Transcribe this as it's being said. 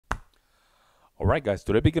Alright guys,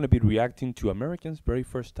 today we're going to be reacting to Americans' very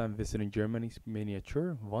first time visiting Germany's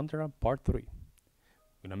Miniatur Wunderland Part 3. We're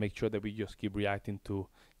going to make sure that we just keep reacting to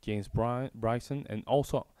James Bryson, and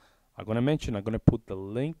also I'm going to put the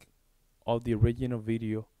link of the original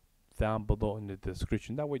video down below in the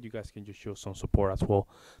description. That way you guys can just show some support as well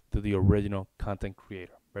to the original content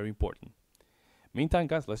creator. Very important. Meantime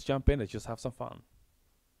guys, let's jump in, let's just have some fun.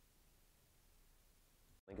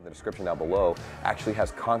 Link in the description down below actually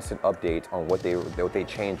has constant updates on what they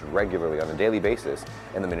change regularly on a daily basis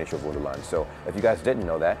in the Miniatur Wunderland. So if you guys didn't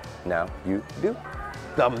know that, now you do.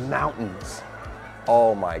 The mountains.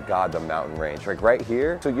 Oh my God, the mountain range. Like right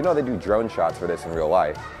here. So you know they do drone shots for this in real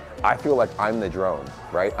life. I feel like I'm the drone,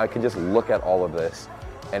 right? I can just look at all of this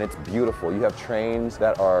and it's beautiful. You have trains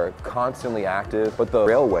that are constantly active, but the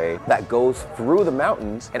railway that goes through the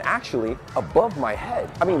mountains and actually above my head.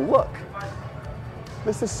 I mean, look.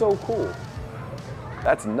 This is so cool.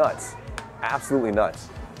 That's nuts. Absolutely nuts.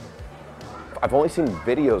 I've only seen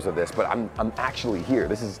videos of this, but I'm actually here.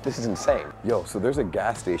 This is insane. Yo, so there's a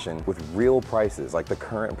gas station with real prices, like the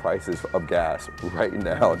current prices of gas right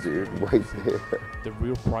now, dude, right there. The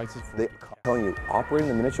real prices for I'm telling you, operating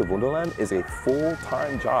the Miniatur Wunderland is a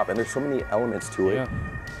full-time job, and there's so many elements to it.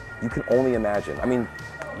 You can only imagine. I mean,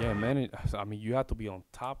 yeah, man. I mean, you have to be on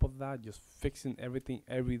top of that, just fixing everything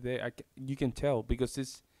every day. You can tell because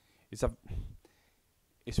it's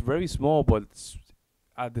very small, but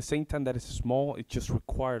at the same time that it's small, it just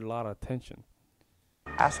required a lot of attention.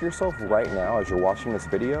 Ask yourself right now, as you're watching this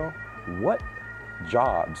video, what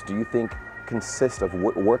jobs do you think consist of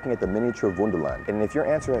working at the Miniatur Wunderland? And if your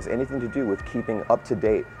answer has anything to do with keeping up to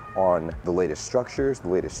date on the latest structures, the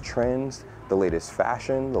latest trends, the latest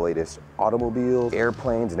fashion, the latest automobiles,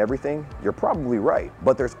 airplanes, and everything, you're probably right.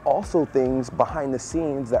 But there's also things behind the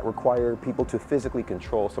scenes that require people to physically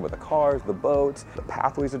control some of the cars, the boats, the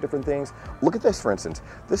pathways of different things. Look at this, for instance.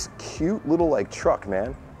 This cute little like truck,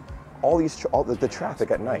 man. All the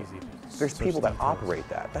traffic at night. There's people that operate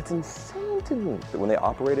that. That's insane to me. When they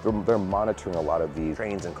operate it, they're monitoring a lot of these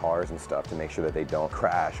trains and cars and stuff to make sure that they don't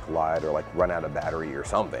crash, collide, or like run out of battery or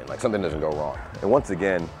something. Like something doesn't go wrong. And once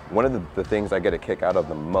again, one of the things I get a kick out of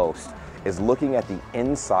the most is looking at the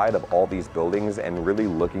inside of all these buildings and really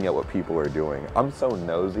looking at what people are doing. I'm so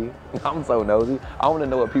nosy. I'm so nosy. I want to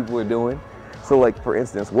know what people are doing. So like, for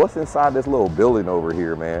instance, what's inside this little building over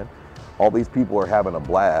here, man? All these people are having a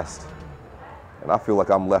blast. And I feel like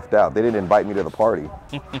I'm left out. They didn't invite me to the party.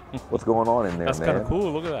 What's going on in there, That's man? kind of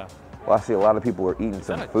cool. Look at that. Well, I see a lot of people are eating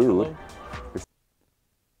some food.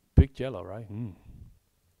 Big jello, right?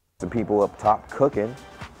 Some people up top cooking.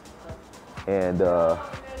 And,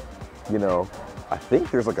 you know, I think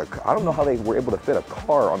there's like I don't know how they were able to fit a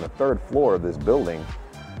car on the 3rd floor of this building,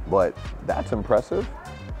 but that's impressive.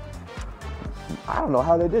 I don't know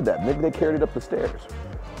how they did that. Maybe they carried it up the stairs.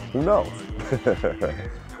 Who knows?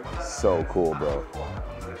 So cool, bro.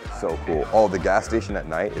 So cool. Oh, the gas station at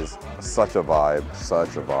night is such a vibe.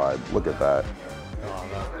 Such a vibe. Look at that.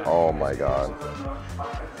 Oh my God.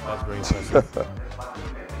 That's very impressive.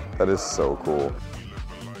 That is so cool.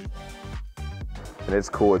 And it's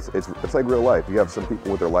cool. It's like real life. You have some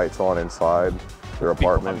people with their lights on inside their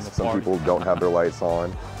apartments. Some people don't have their lights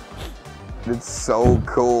on. It's so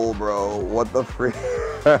cool, bro. What the freak?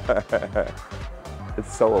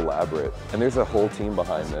 It's so elaborate. And there's a whole team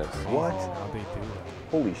behind this. What? How they do that?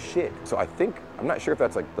 Holy shit. So I'm not sure if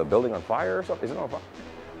that's like the building on fire or something. Is it on fire?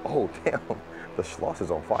 Oh, damn. The Schloss is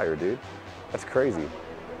on fire, dude. That's crazy.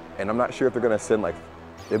 And I'm not sure if they're gonna send like,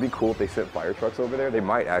 it'd be cool if they sent fire trucks over there. They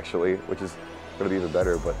might actually, which is gonna be even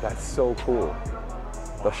better, but that's so cool.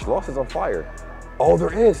 The Schloss is on fire. Oh,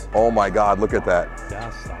 there is. Oh my God, look at that.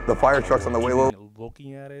 The fire truck's on the way low.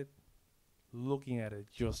 Looking at it,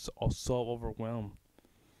 just so overwhelmed.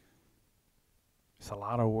 It's a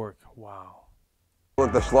lot of work. Wow.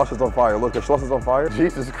 Look, the Schloss is on fire. Look, the Schloss is on fire.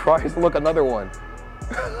 Jesus Christ, look, another one.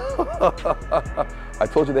 I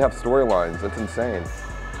told you they have storylines. That's insane.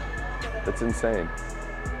 That's insane.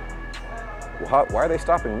 Well, why are they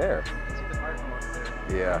stopping there?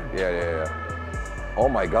 Yeah. Oh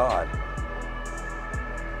my God.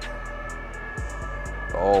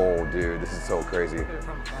 Oh, dude, this is so crazy.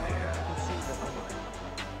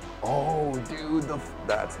 Oh, dude,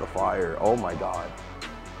 that's the fire. Oh my God.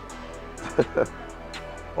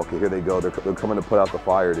 Okay, here they go. They're coming to put out the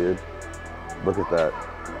fire, dude. Look at that.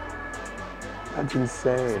 That's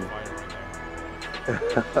insane.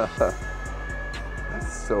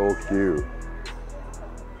 That's so cute.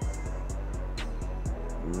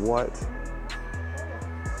 What?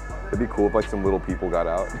 It'd be cool if like some little people got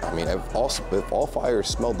out. I mean, if all fires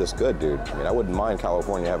smelled this good, dude, I mean, I wouldn't mind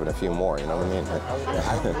California having a few more, you know what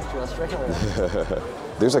I mean?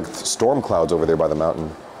 There's like storm clouds over there by the mountain.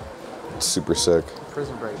 It's super sick.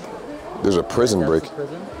 Prison break. There's a prison break.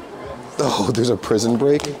 Oh, there's a prison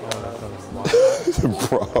break?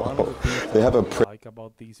 Bro, they have a like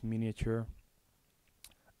about these miniature,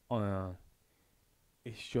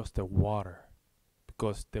 it's just the water,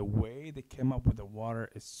 because the way they came up with the water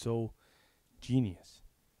is so genius.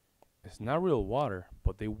 It's not real water,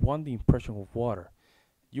 but they want the impression of water.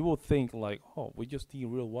 You will think like, oh, we just need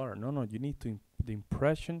real water. No, no, you need to the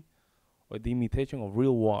impression or the imitation of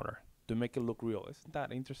real water to make it look real. Isn't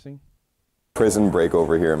that interesting? Prison break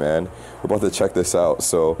over here, man. We're about to check this out.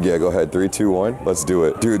 So yeah, go ahead. 3, 2, 1. Let's do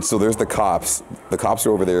it. Dude, so there's the cops. The cops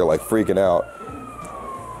are over there like freaking out.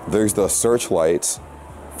 There's the searchlights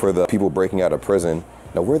for the people breaking out of prison.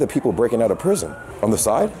 Now, where are the people breaking out of prison? On the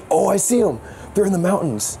side? Oh, I see them. They're in the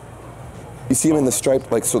mountains. You see them in the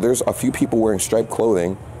striped, like, so there's a few people wearing striped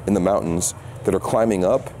clothing in the mountains that are climbing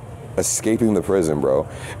up, escaping the prison, bro.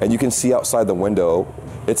 And you can see outside the window,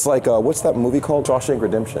 it's like, what's that movie called? Shawshank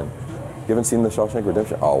Redemption. You haven't seen the Shawshank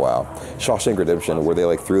Redemption? Oh, wow. Shawshank Redemption, where they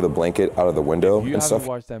like threw the blanket out of the window and stuff. If you haven't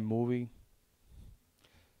watched that movie,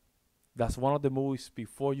 that's one of the movies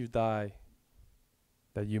before you die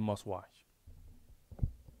that you must watch.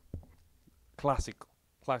 Classic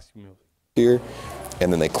music. Here,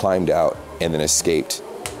 and then they climbed out and then escaped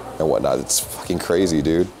and whatnot. It's fucking crazy,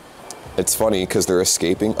 dude. It's funny because they're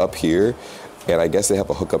escaping up here, and I guess they have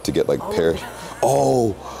a hookup to get like paired.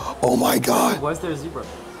 Oh my God. Why is there a zebra?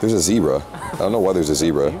 There's a zebra. I don't know why there's a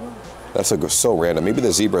zebra. That's like so random. Maybe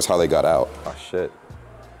the zebra is how they got out. Oh shit.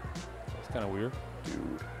 It's kind of weird.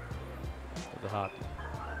 Dude. It's a hot.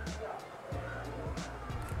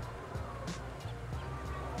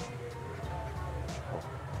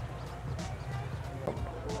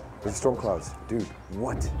 There's storm clouds. Dude,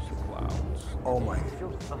 what? Clouds. Oh my.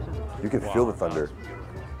 You can feel the thunder.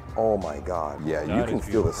 Oh my God. Yeah, you can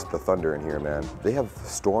feel the thunder in here, man. They have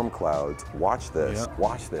storm clouds. Watch this. Yeah.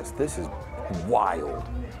 Watch this. This is wild.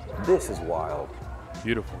 This is wild.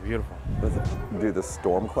 Beautiful, beautiful. Dude, the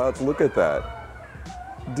storm clouds, look at that.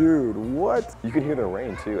 Dude, what? You can hear the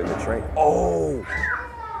rain too in the train. Oh!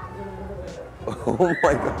 Oh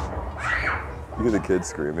my God. You hear the kids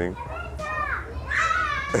screaming.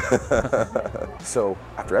 So,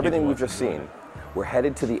 after everything we've just seen, we're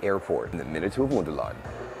headed to the airport in the Miniatur Wunderland.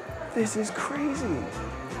 This is crazy.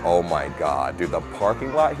 Oh my God, dude, the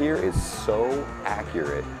parking lot here is so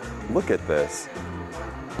accurate. Look at this.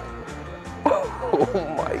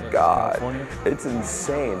 Oh my God, California? It's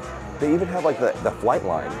insane. They even have like the flight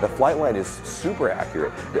line. The flight line is super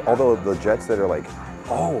accurate. Although the jets that are like,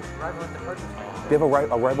 oh, they have a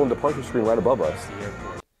arrival and departure screen right above us. The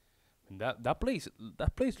airport. And that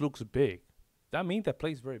place looks big. That means that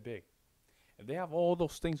place is very big. If they have all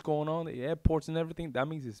those things going on, the airports and everything, that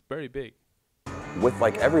means it's very big. With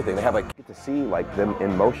like everything, they have like, get to see like them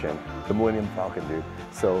in motion. The Millennium Falcon, dude.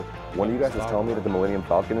 So one of you guys was telling me that the Millennium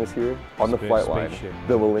Falcon is here on the flight line.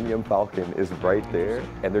 The Millennium Falcon is right there,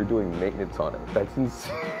 and they're doing maintenance on it. That's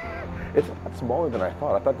insane. It's a lot smaller than I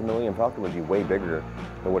thought. I thought the Millennium Falcon would be way bigger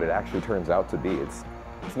than what it actually turns out to be. It's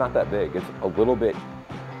not that big. It's a little bit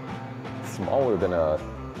smaller than a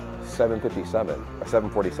 757, a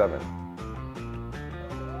 747.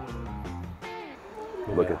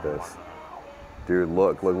 Look at this. Dude,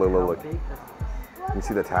 look. You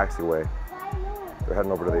see the taxiway. They're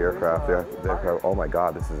heading over to the aircraft. Oh my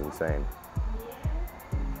God, this is insane.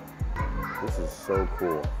 This is so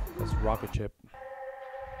cool. That's rocket ship.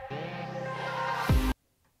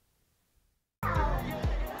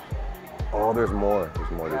 Oh, there's more.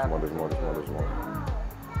 There's more.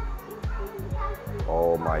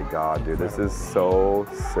 Oh my God, dude, this is so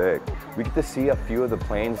sick. We get to see a few of the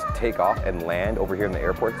planes take off and land over here in the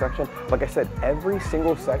airport section. Like I said, every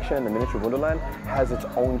single section in the Miniatur Wunderland has its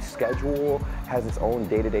own schedule, has its own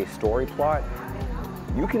day-to-day story plot.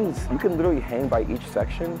 You can literally hang by each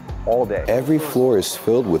section all day. Every floor is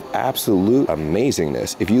filled with absolute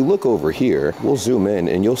amazingness. If you look over here, we'll zoom in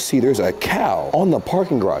and you'll see there's a cow on the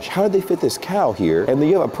parking garage. How did they fit this cow here? And then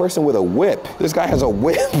you have a person with a whip. This guy has a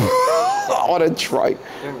whip. On a trike.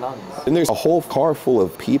 They're nuns. And there's a whole car full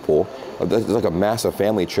of people. It's like a massive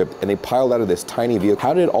family trip, and they piled out of this tiny vehicle.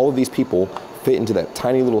 How did all of these people fit into that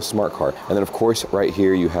tiny little smart car? And then of course, right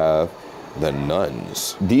here you have the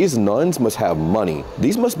nuns. These nuns must have money.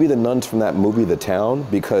 These must be the nuns from that movie, The Town,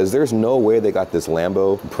 because there's no way they got this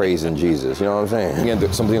Lambo praising Jesus. You know what I'm saying?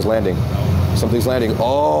 Again, something's landing. Something's landing.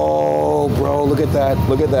 Oh, bro, look at that.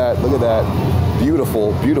 Look at that. Look at that.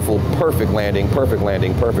 Beautiful, beautiful, perfect landing, perfect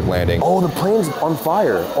landing, perfect landing. Oh, the plane's on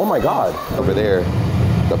fire. Oh my God. Over there,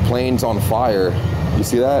 the plane's on fire. You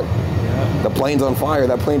see that? Yeah. The plane's on fire.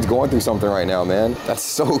 That plane's going through something right now, man. That's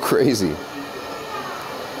so crazy.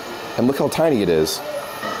 And look how tiny it is.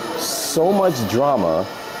 So much drama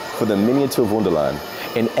for the Miniatur Wunderland.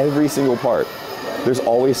 In every single part, there's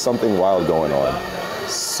always something wild going on.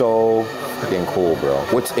 So freaking cool, bro.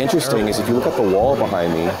 What's interesting is if you look at the wall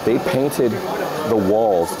behind me, they painted the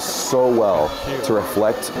walls so well to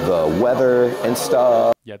reflect the weather and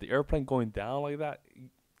stuff. Yeah, the airplane going down like that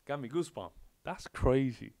got me goosebumps. That's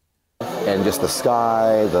crazy. And just the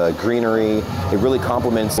sky, the greenery, it really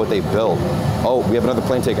complements what they built. Oh, we have another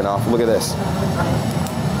plane taking off. Look at this.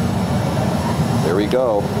 There we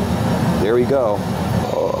go. There we go.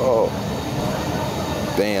 Oh,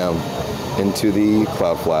 bam, into the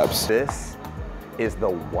cloud flaps. This is the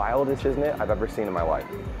wildest, isn't it, I've ever seen in my life.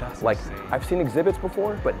 That's like, insane. I've seen exhibits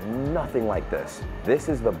before, but nothing like this. This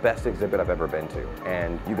is the best exhibit I've ever been to.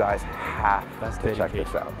 And you guys have to check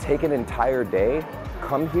this out. Take an entire day,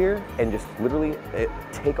 come here, and just literally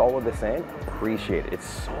take all of this in, appreciate it.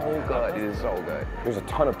 It's so good, it is so good. There's a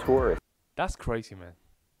ton of tourists. That's crazy, man.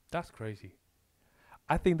 That's crazy.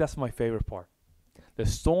 I think that's my favorite part. The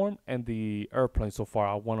storm and the airplane so far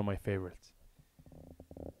are one of my favorites.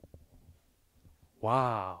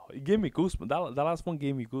 Wow, it gave me goosebumps. That last one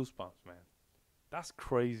gave me goosebumps, man. That's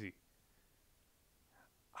crazy.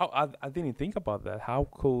 I didn't think about that. How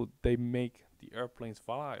could they make the airplanes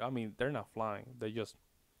fly? I mean, they're not flying. They're just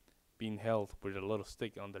being held with a little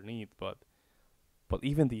stick underneath. But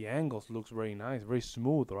even the angles looks very nice, very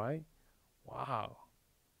smooth, right? Wow.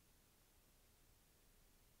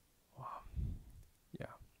 Yeah.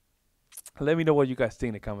 Let me know what you guys think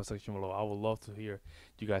in the comment section below. I would love to hear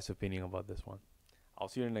you guys' opinion about this one. I'll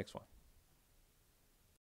see you in the next one.